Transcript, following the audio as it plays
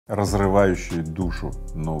разрывающие душу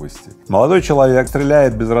новости. Молодой человек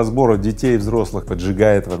стреляет без разбора детей и взрослых,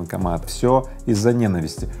 поджигает военкомат. Все из-за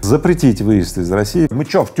ненависти. Запретить выезд из России. Мы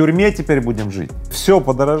что, в тюрьме теперь будем жить? Все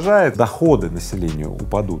подорожает, доходы населению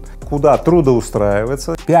упадут. Куда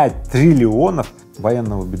трудоустраиваться? 5 триллионов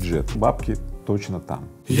военного бюджета. Бабки точно там.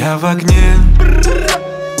 Я в огне,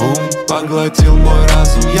 ум поглотил мой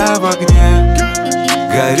разум. Я в огне,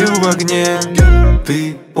 горю в огне.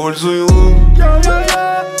 Ты пользуй лун,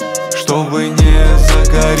 чтобы не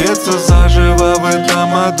загореться заживо в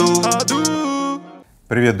этом аду.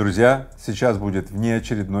 Привет, друзья! Сейчас будет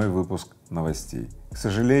внеочередной выпуск новостей. К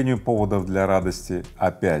сожалению, поводов для радости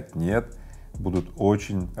опять нет. Будут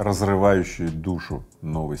очень разрывающие душу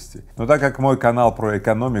новости. Но так как мой канал про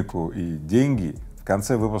экономику и деньги, в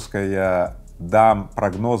конце выпуска я дам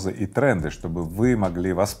прогнозы и тренды, чтобы вы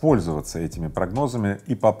могли воспользоваться этими прогнозами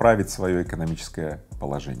и поправить свое экономическое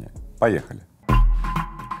положение. Поехали!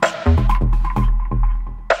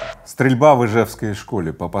 Стрельба в Ижевской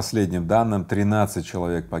школе. По последним данным, 13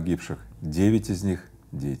 человек погибших, 9 из них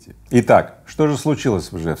 — дети. Итак, что же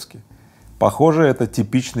случилось в Ижевске? Похоже, это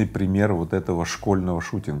типичный пример вот этого школьного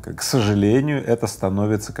шутинга. К сожалению, это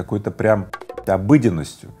становится какой-то прям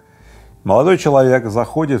обыденностью. Молодой человек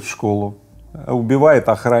заходит в школу, убивает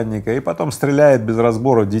охранника и потом стреляет без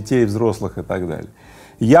разбора детей, взрослых и так далее.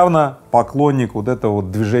 Явно поклонник вот этого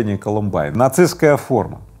вот движения Колумбайн. Нацистская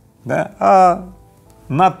форма, да? А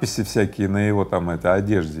надписи всякие на его там этой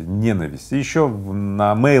одежде — ненависть. Еще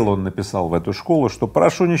на мейл он написал в эту школу, что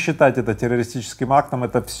прошу не считать это террористическим актом,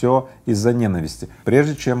 это все из-за ненависти.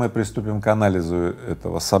 Прежде чем мы приступим к анализу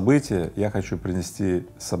этого события, я хочу принести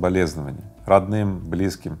соболезнования родным,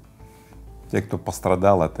 близким, те, кто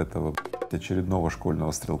пострадал от этого очередного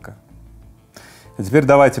школьного стрелка. А теперь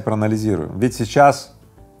давайте проанализируем. Ведь сейчас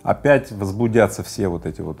опять возбудятся все вот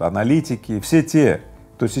эти вот аналитики, все те,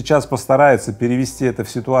 кто сейчас постарается перевести это в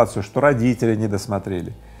ситуацию, что родители не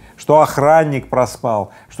досмотрели, что охранник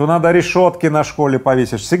проспал, что надо решетки на школе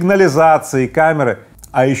повесить, сигнализации, камеры.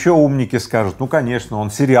 А еще умники скажут: ну конечно,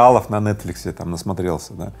 он сериалов на Netflix там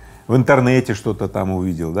насмотрелся, да, в интернете что-то там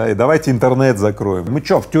увидел, да, и давайте интернет закроем. Мы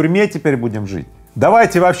что, в тюрьме теперь будем жить?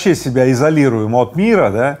 Давайте вообще себя изолируем от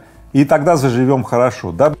мира, да, и тогда заживем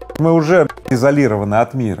хорошо. Да, мы уже изолированы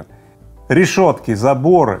от мира. Решетки,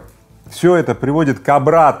 заборы — все это приводит к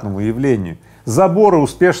обратному явлению. Заборы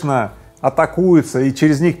успешно атакуются, и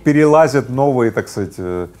через них перелазят новые, так сказать,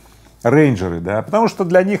 рейнджеры, да, потому что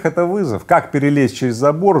для них это вызов. Как перелезть через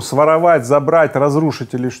забор, своровать, забрать,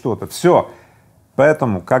 разрушить или что-то. Все.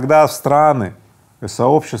 Поэтому, когда страны,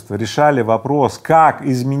 сообщества решали вопрос, как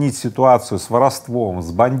изменить ситуацию с воровством,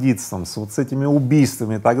 с бандитством, с вот с этими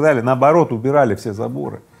убийствами и так далее, наоборот, убирали все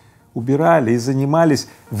заборы. Убирали и занимались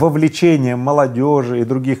вовлечением молодежи и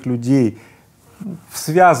других людей, в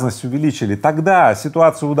связность увеличили. Тогда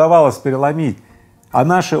ситуацию удавалось переломить. А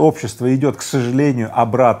наше общество идет, к сожалению,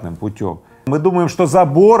 обратным путем. Мы думаем, что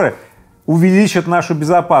заборы увеличат нашу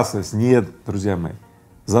безопасность. Нет, друзья мои,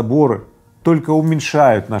 заборы только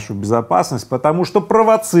уменьшают нашу безопасность, потому что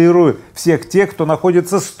провоцируют всех тех, кто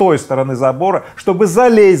находится с той стороны забора, чтобы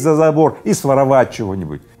залезть за забор и своровать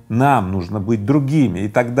чего-нибудь. Нам нужно быть другими, и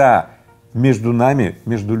тогда между нами,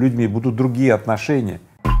 между людьми будут другие отношения.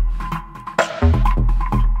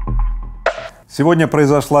 Сегодня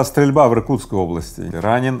произошла стрельба в Иркутской области.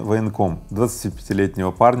 Ранен военком,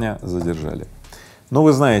 25-летнего парня задержали. Ну,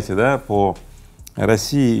 вы знаете, да, по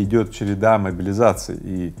России идет череда мобилизаций,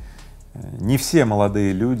 и не все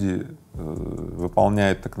молодые люди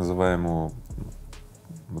выполняют так называемую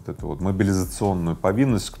вот эту вот мобилизационную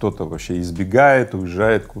повинность. Кто-то вообще избегает,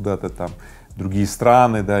 уезжает куда-то там, в другие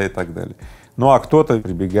страны, да, и так далее. Ну а кто-то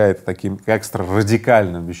прибегает к таким экстра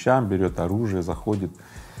радикальным вещам, берет оружие, заходит,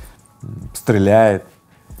 стреляет.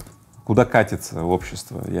 Куда катится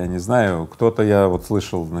общество, я не знаю. Кто-то, я вот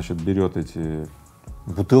слышал, значит, берет эти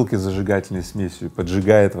бутылки с зажигательной смесью,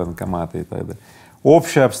 поджигает военкоматы и так далее.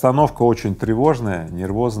 Общая обстановка очень тревожная,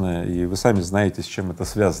 нервозная, и вы сами знаете, с чем это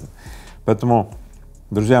связано. Поэтому,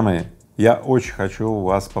 друзья мои, я очень хочу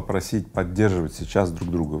вас попросить поддерживать сейчас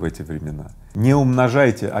друг друга в эти времена. Не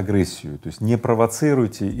умножайте агрессию, то есть не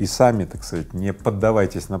провоцируйте и сами, так сказать, не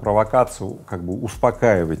поддавайтесь на провокацию, как бы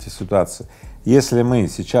успокаивайте ситуацию. Если мы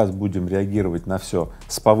сейчас будем реагировать на все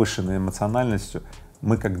с повышенной эмоциональностью,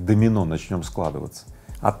 мы как домино начнем складываться.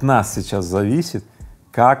 От нас сейчас зависит,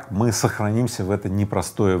 как мы сохранимся в это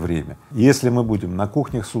непростое время. Если мы будем на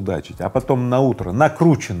кухнях судачить, а потом на утро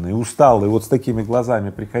накрученные, усталые, вот с такими глазами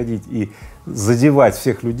приходить и задевать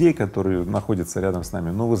всех людей, которые находятся рядом с нами,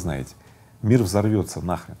 ну вы знаете, мир взорвется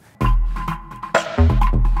нахрен.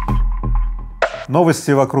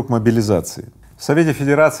 Новости вокруг мобилизации. В Совете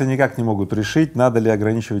Федерации никак не могут решить, надо ли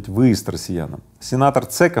ограничивать выезд россиянам. Сенатор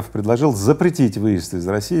Цеков предложил запретить выезд из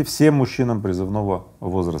России всем мужчинам призывного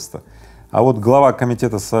возраста. А вот глава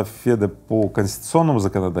комитета Совфеда по конституционному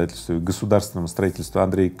законодательству и государственному строительству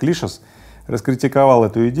Андрей Клишес раскритиковал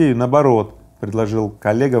эту идею, наоборот, предложил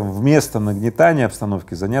коллегам вместо нагнетания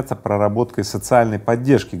обстановки заняться проработкой социальной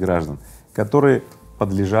поддержки граждан, которые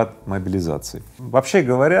подлежат мобилизации. Вообще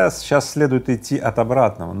говоря, сейчас следует идти от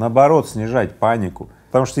обратного, наоборот, снижать панику,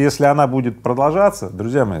 потому что если она будет продолжаться,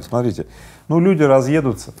 друзья мои, смотрите, ну люди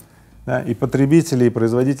разъедутся, да, и потребители, и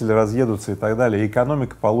производители разъедутся и так далее, и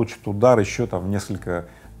экономика получит удар еще там в несколько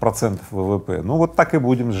процентов ВВП. Ну вот так и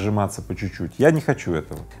будем сжиматься по чуть-чуть. Я не хочу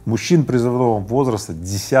этого. Мужчин призывного возраста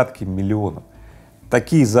десятки миллионов.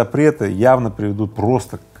 Такие запреты явно приведут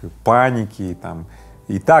просто к панике, там,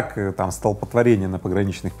 и так там столпотворение на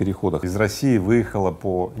пограничных переходах. Из России выехало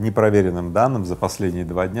по непроверенным данным за последние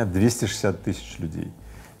 2 дня 260 тысяч людей.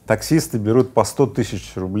 Таксисты берут по 100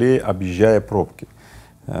 тысяч рублей, объезжая пробки.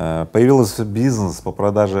 Появился бизнес по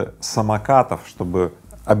продаже самокатов, чтобы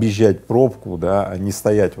объезжать пробку, да, а не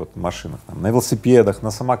стоять вот в машинах. Там, на велосипедах,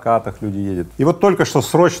 на самокатах люди едут. И вот только что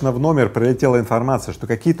срочно в номер прилетела информация, что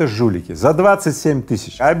какие-то жулики за 27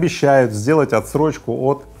 тысяч обещают сделать отсрочку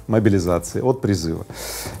от мобилизации, от призыва.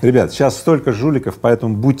 Ребят, сейчас столько жуликов,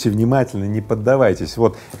 поэтому будьте внимательны, не поддавайтесь.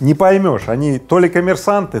 Вот не поймешь, они то ли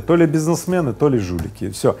коммерсанты, то ли бизнесмены, то ли жулики.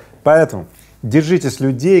 Все. Поэтому держитесь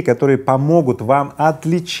людей, которые помогут вам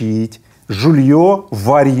отличить жулье,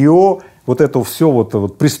 варье, вот это все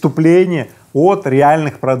вот преступление от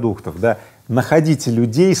реальных продуктов. Да. Находите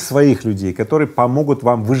людей, своих людей, которые помогут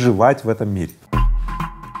вам выживать в этом мире.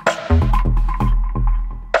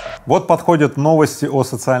 Вот подходят новости о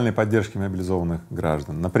социальной поддержке мобилизованных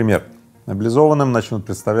граждан. Например, мобилизованным начнут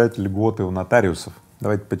представлять льготы у нотариусов.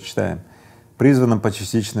 Давайте почитаем. Призванным по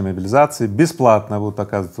частичной мобилизации бесплатно будут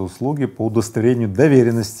оказываться услуги по удостоверению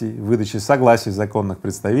доверенности, выдаче согласий законных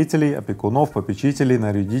представителей, опекунов, попечителей на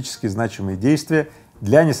юридически значимые действия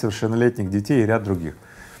для несовершеннолетних детей и ряд других.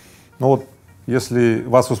 Ну вот, если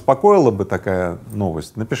вас успокоила бы такая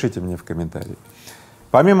новость, напишите мне в комментарии.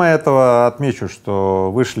 Помимо этого отмечу,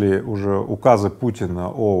 что вышли уже указы Путина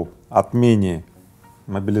о отмене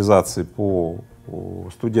мобилизации по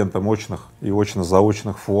студентам очных и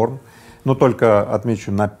очно-заочных форм, но только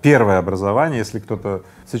отмечу на первое образование. Если кто-то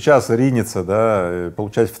сейчас ринется, да,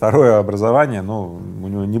 получать второе образование, но у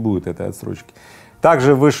него не будет этой отсрочки.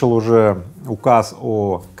 Также вышел уже указ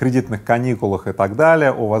о кредитных каникулах и так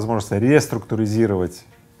далее, о возможности реструктуризировать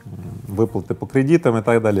выплаты по кредитам и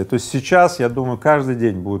так далее. То есть сейчас, я думаю, каждый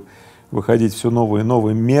день будут выходить все новые и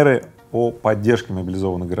новые меры о поддержке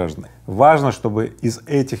мобилизованных граждан. Важно, чтобы из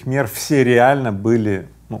этих мер все реально были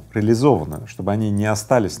реализованы, чтобы они не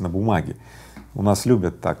остались на бумаге. У нас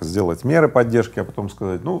любят так сделать меры поддержки, а потом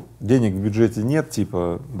сказать, ну, денег в бюджете нет,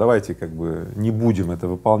 типа, давайте как бы не будем это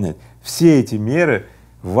выполнять. Все эти меры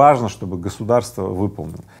важно, чтобы государство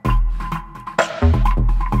выполнило.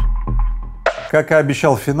 Как и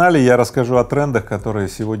обещал в финале, я расскажу о трендах, которые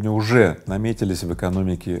сегодня уже наметились в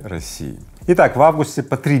экономике России. Итак, в августе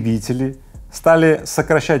потребители стали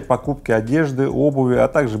сокращать покупки одежды, обуви, а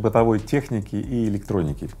также бытовой техники и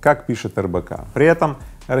электроники, как пишет РБК. При этом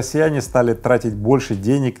россияне стали тратить больше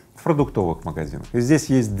денег в продуктовых магазинах. И здесь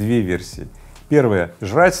есть две версии. Первая —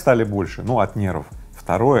 жрать стали больше, от нервов.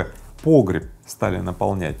 Второе — погреб стали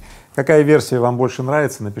наполнять. Какая версия вам больше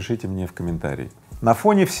нравится, напишите мне в комментарии. На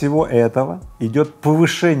фоне всего этого идет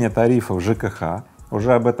повышение тарифов ЖКХ.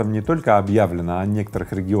 Уже об этом не только объявлено, а в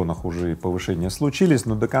некоторых регионах уже и повышения случились,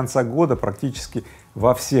 но до конца года практически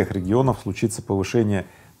во всех регионах случится повышение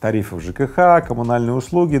тарифов ЖКХ, коммунальные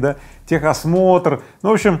услуги, да, техосмотр. Ну,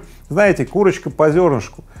 в общем, знаете, курочка по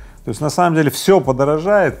зернышку. То есть на самом деле все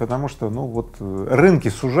подорожает, потому что, рынки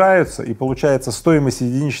сужаются, и получается стоимость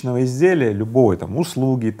единичного изделия, любой там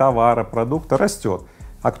услуги, товара, продукта растет.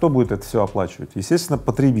 А кто будет это все оплачивать? Естественно,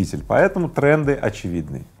 потребитель. Поэтому тренды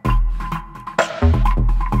очевидны.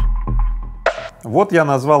 Вот я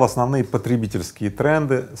назвал основные потребительские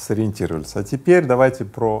тренды, сориентировались. А теперь давайте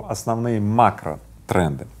про основные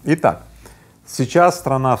макротренды. Итак, сейчас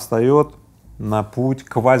страна встает на путь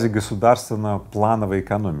квазигосударственно-плановой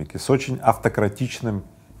экономики с очень автократичным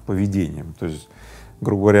поведением. То есть,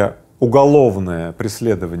 грубо говоря, уголовное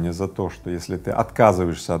преследование за то, что если ты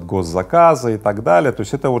отказываешься от госзаказа и так далее, то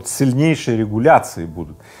есть это вот сильнейшие регуляции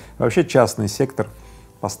будут. Вообще частный сектор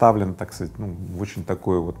поставлен, так сказать, в очень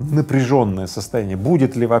такое вот напряженное состояние.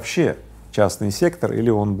 Будет ли вообще частный сектор, или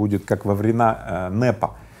он будет как во времена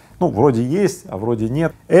НЭПа? Вроде есть, а вроде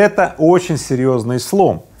нет. Это очень серьезный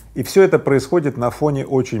слом. И все это происходит на фоне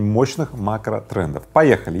очень мощных макротрендов.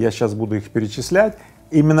 Поехали, я сейчас буду их перечислять.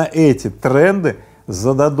 Именно эти тренды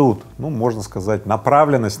зададут, ну, можно сказать,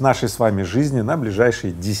 направленность нашей с вами жизни на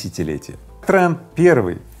ближайшие десятилетия. Тренд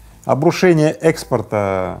первый — обрушение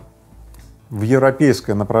экспорта в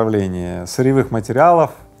европейское направление сырьевых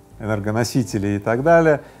материалов, энергоносителей и так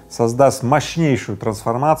далее создаст мощнейшую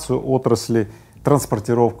трансформацию отрасли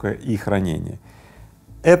транспортировка и хранение.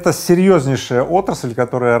 Это серьезнейшая отрасль,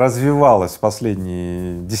 которая развивалась в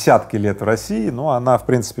последние десятки лет в России, но она в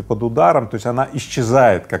принципе под ударом, то есть она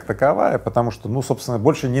исчезает как таковая, потому что, ну, собственно,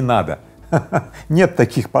 больше не надо, нет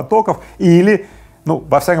таких потоков, или, ну,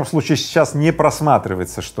 во всяком случае, сейчас не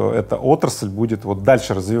просматривается, что эта отрасль будет вот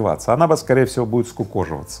дальше развиваться, она, скорее всего, будет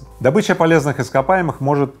скукоживаться. Добыча полезных ископаемых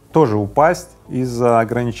может тоже упасть из-за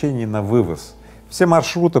ограничений на вывоз. Все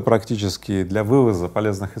маршруты практически для вывоза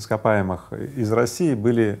полезных ископаемых из России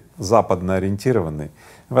были западно ориентированы.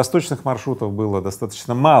 Восточных маршрутов было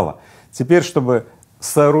достаточно мало. Теперь, чтобы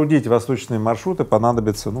соорудить восточные маршруты,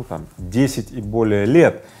 понадобится, ну, там 10 и более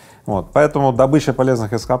лет. Вот. Поэтому добыча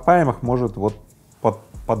полезных ископаемых может вот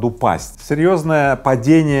подупасть. Серьезное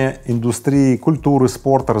падение индустрии культуры,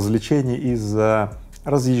 спорта, развлечений из-за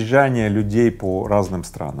разъезжания людей по разным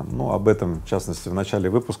странам. Ну, об этом, в частности, в начале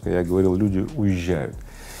выпуска я говорил, люди уезжают.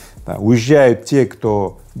 Да, уезжают те,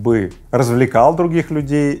 кто бы развлекал других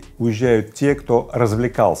людей, уезжают те, кто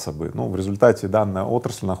развлекался бы. Ну, в результате данная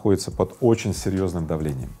отрасль находится под очень серьезным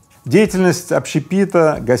давлением. Деятельность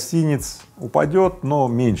общепита, гостиниц упадет, но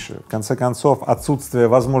меньше. В конце концов, отсутствие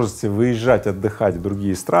возможности выезжать, отдыхать в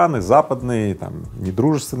другие страны, западные, там,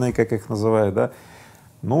 недружественные, как их называют, да,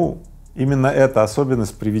 ну, именно эта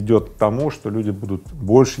особенность приведет к тому, что люди будут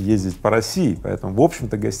больше ездить по России, поэтому, в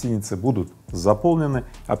общем-то, гостиницы будут заполнены,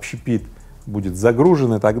 общепит будет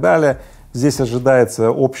загружен и так далее. Здесь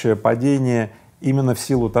ожидается общее падение именно в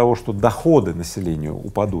силу того, что доходы населению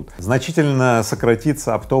упадут. Значительно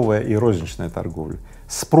сократится оптовая и розничная торговля.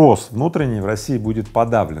 Спрос внутренний в России будет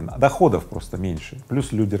подавлен, а доходов просто меньше,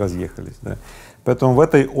 плюс люди разъехались, да. Поэтому в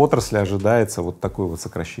этой отрасли ожидается вот такое вот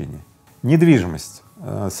сокращение. Недвижимость.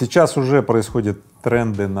 Сейчас уже происходят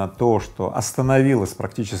тренды на то, что остановилось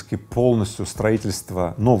практически полностью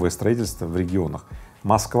строительство, новое строительство в регионах.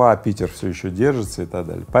 Москва, Питер все еще держится и так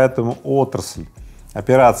далее. Поэтому отрасль,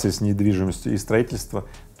 операции с недвижимостью и строительство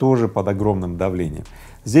тоже под огромным давлением.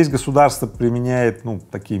 Здесь государство применяет, ну,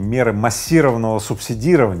 такие меры массированного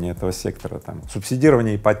субсидирования этого сектора, там,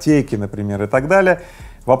 субсидирование ипотеки, например, и так далее.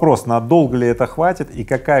 Вопрос, надолго ли это хватит и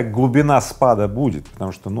какая глубина спада будет,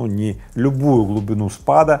 потому что, ну, не любую глубину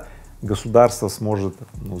спада государство сможет,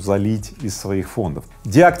 ну, залить из своих фондов.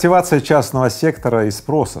 Деактивация частного сектора и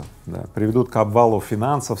спроса, да, приведут к обвалу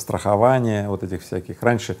финансов, страхования, вот этих всяких.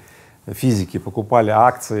 Раньше физики покупали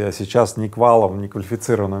акции, а сейчас ни квалам, ни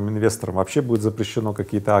квалифицированным инвесторам вообще будет запрещено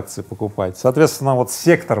какие-то акции покупать. Соответственно, вот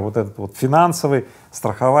сектор вот этот вот финансовый,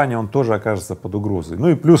 страхование, он тоже окажется под угрозой. Ну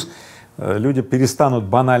и плюс люди перестанут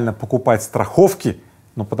банально покупать страховки,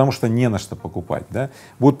 ну, потому что не на что покупать, да,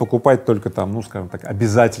 будут покупать только там, ну, скажем так,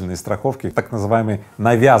 обязательные страховки, так называемые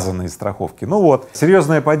навязанные страховки. Ну вот,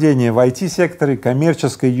 серьезное падение в IT-секторе,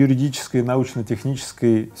 коммерческой, юридической,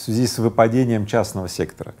 научно-технической в связи с выпадением частного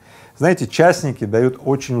сектора. Знаете, частники дают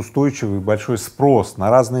очень устойчивый большой спрос на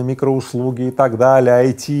разные микроуслуги и так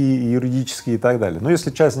далее, IT, юридические и так далее. Но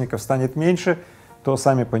если частников станет меньше, то,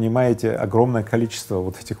 сами понимаете, огромное количество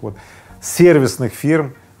вот этих вот сервисных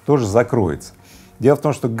фирм тоже закроется. Дело в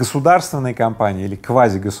том, что государственные компании или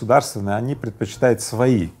квазигосударственные, они предпочитают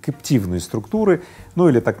свои кэптивные структуры, ну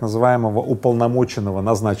или так называемого уполномоченного,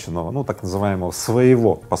 назначенного, ну так называемого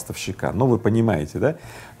своего поставщика, ну вы понимаете, да?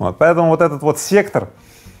 Вот, поэтому вот этот вот сектор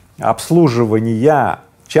обслуживания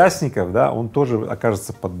частников, да, он тоже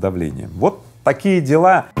окажется под давлением. Вот такие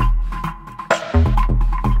дела.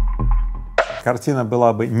 Картина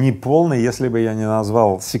была бы неполной, если бы я не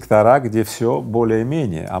назвал сектора, где все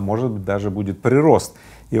более-менее, а может быть даже будет прирост.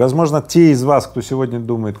 И, возможно, те из вас, кто сегодня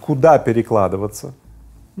думает, куда перекладываться,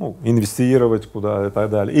 ну, инвестировать куда и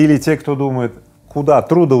так далее, или те, кто думает, куда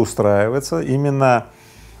трудоустраиваться, именно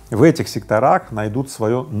в этих секторах найдут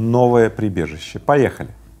свое новое прибежище. Поехали.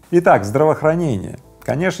 Итак, здравоохранение.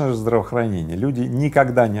 Конечно же, здравоохранение. Люди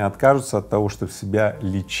никогда не откажутся от того, чтобы себя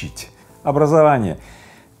лечить. Образование.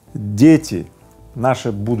 Дети —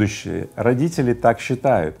 наше будущее, родители так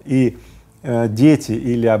считают, и дети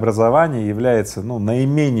или образование является, ну,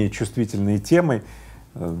 наименее чувствительной темой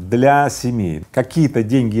для семей. Какие-то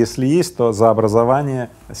деньги, если есть, то за образование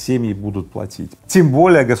семьи будут платить. Тем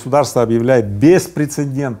более государство объявляет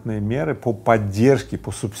беспрецедентные меры по поддержке,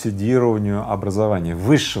 по субсидированию образования,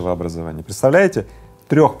 высшего образования. Представляете,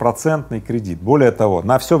 3% кредит. Более того,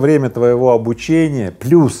 на все время твоего обучения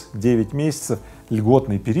плюс 9 месяцев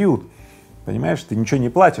льготный период, понимаешь, ты ничего не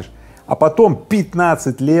платишь, а потом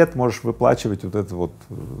 15 лет можешь выплачивать вот этот вот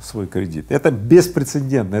свой кредит. Это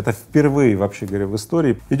беспрецедентно, это впервые, вообще говоря, в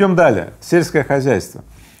истории. Идем далее. Сельское хозяйство.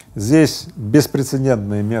 Здесь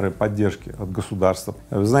беспрецедентные меры поддержки от государства.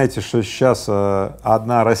 Вы знаете, что сейчас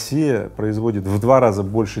одна Россия производит в 2 раза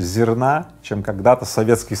больше зерна, чем когда-то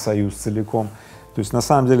Советский Союз целиком. То есть на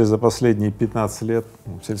самом деле за последние 15 лет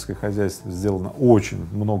в сельском хозяйстве сделано очень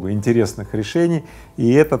много интересных решений,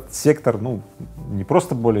 и этот сектор, ну, не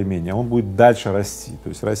просто более-менее, он будет дальше расти. То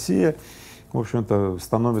есть Россия, в общем-то,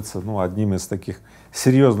 становится, ну, одним из таких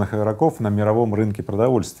серьезных игроков на мировом рынке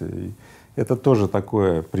продовольствия. И это тоже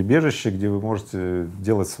такое прибежище, где вы можете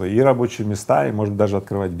делать свои рабочие места и, может быть, даже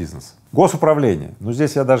открывать бизнес. Госуправление. Ну,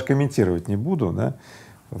 здесь я даже комментировать не буду, да.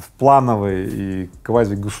 В плановой и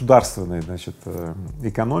квазигосударственной, значит,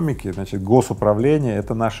 экономике, значит, госуправление —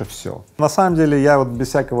 это наше все. На самом деле я вот без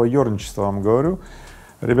всякого ерничества вам говорю,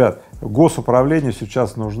 ребят, госуправлению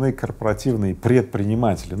сейчас нужны корпоративные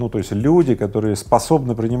предприниматели, ну, то есть люди, которые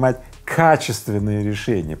способны принимать качественные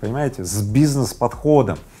решения, понимаете, с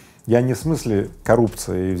бизнес-подходом. Я не в смысле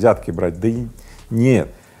коррупции и взятки брать, да и нет.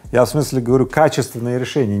 Я в смысле говорю качественные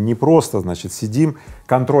решения, не просто, значит, сидим,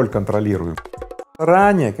 контроль контролируем.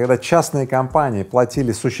 Ранее, когда частные компании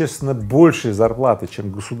платили существенно большие зарплаты,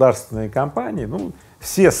 чем государственные компании, ну,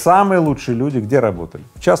 все самые лучшие люди где работали?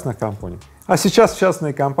 В частных компаниях. А сейчас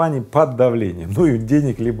частные компании под давлением, ну и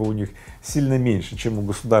денег либо у них сильно меньше, чем у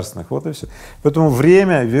государственных, вот и все. Поэтому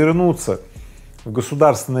время вернуться в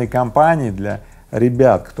государственные компании для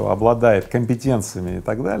ребят, кто обладает компетенциями и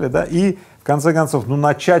так далее, да, и в конце концов, ну,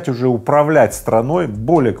 начать уже управлять страной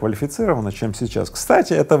более квалифицированно, чем сейчас.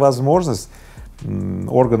 Кстати, это возможность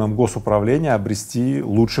органам госуправления обрести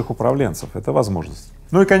лучших управленцев, это возможность.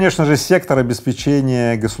 Ну и, конечно же, сектор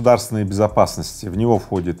обеспечения государственной безопасности, в него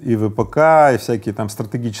входит и ВПК, и всякие там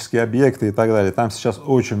стратегические объекты и так далее. Там сейчас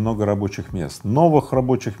очень много рабочих мест, новых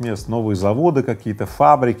рабочих мест, новые заводы какие-то,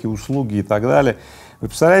 фабрики, услуги и так далее. Вы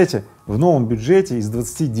представляете, в новом бюджете из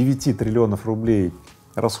 29 триллионов рублей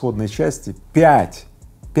расходной части 5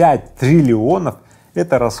 триллионов —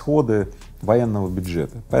 это расходы военного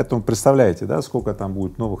бюджета. Поэтому представляете, да, сколько там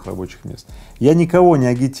будет новых рабочих мест. Я никого не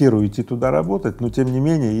агитирую идти туда работать, но тем не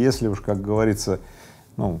менее, если уж, как говорится,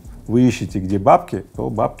 ну, вы ищете где бабки, то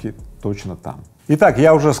бабки точно там. Итак,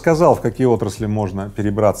 я уже сказал, в какие отрасли можно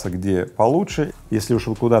перебраться, где получше. Если уж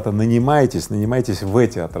вы куда-то нанимаетесь в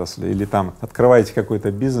эти отрасли или там открываете какой-то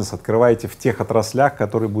бизнес, открывайте в тех отраслях,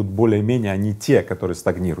 которые будут более-менее, а не те, которые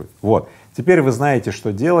стагнируют. Вот. Теперь вы знаете,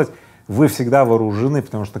 что делать, вы всегда вооружены,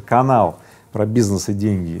 потому что канал про бизнес и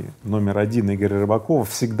деньги №1 Игоря Рыбакова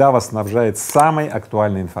всегда вас снабжает самой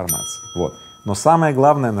актуальной информацией. Вот. Но самое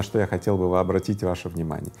главное, на что я хотел бы обратить ваше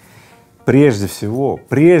внимание, прежде всего,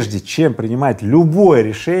 прежде чем принимать любое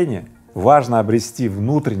решение, важно обрести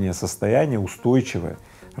внутреннее состояние устойчивое,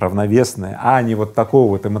 равновесное, а не вот такое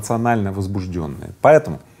вот эмоционально возбужденное.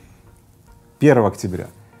 Поэтому 1 октября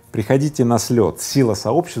приходите на слет «Сила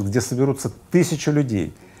сообществ», где соберутся 1000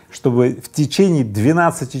 людей, чтобы в течение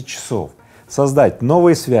 12 часов создать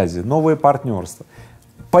новые связи, новые партнерства,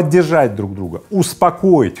 поддержать друг друга,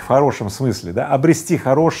 успокоить в хорошем смысле, да, обрести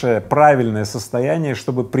хорошее, правильное состояние,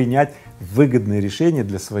 чтобы принять выгодные решения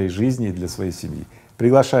для своей жизни и для своей семьи.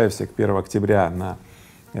 Приглашаю всех 1 октября на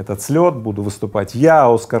этот слет, буду выступать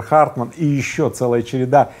я, Оскар Хартман и еще целая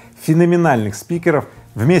череда феноменальных спикеров.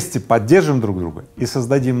 Вместе поддержим друг друга и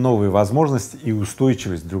создадим новые возможности и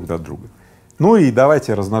устойчивость друг от друга. Ну и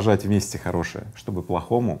давайте размножать вместе хорошее, чтобы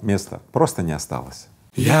плохому места просто не осталось.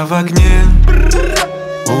 Я в огне,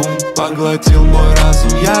 ум поглотил мой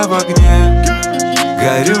разум. Я в огне,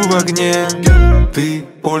 горю в огне. Ты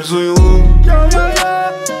пользуй лун,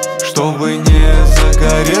 чтобы не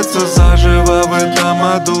загореться заживо в этом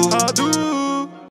аду.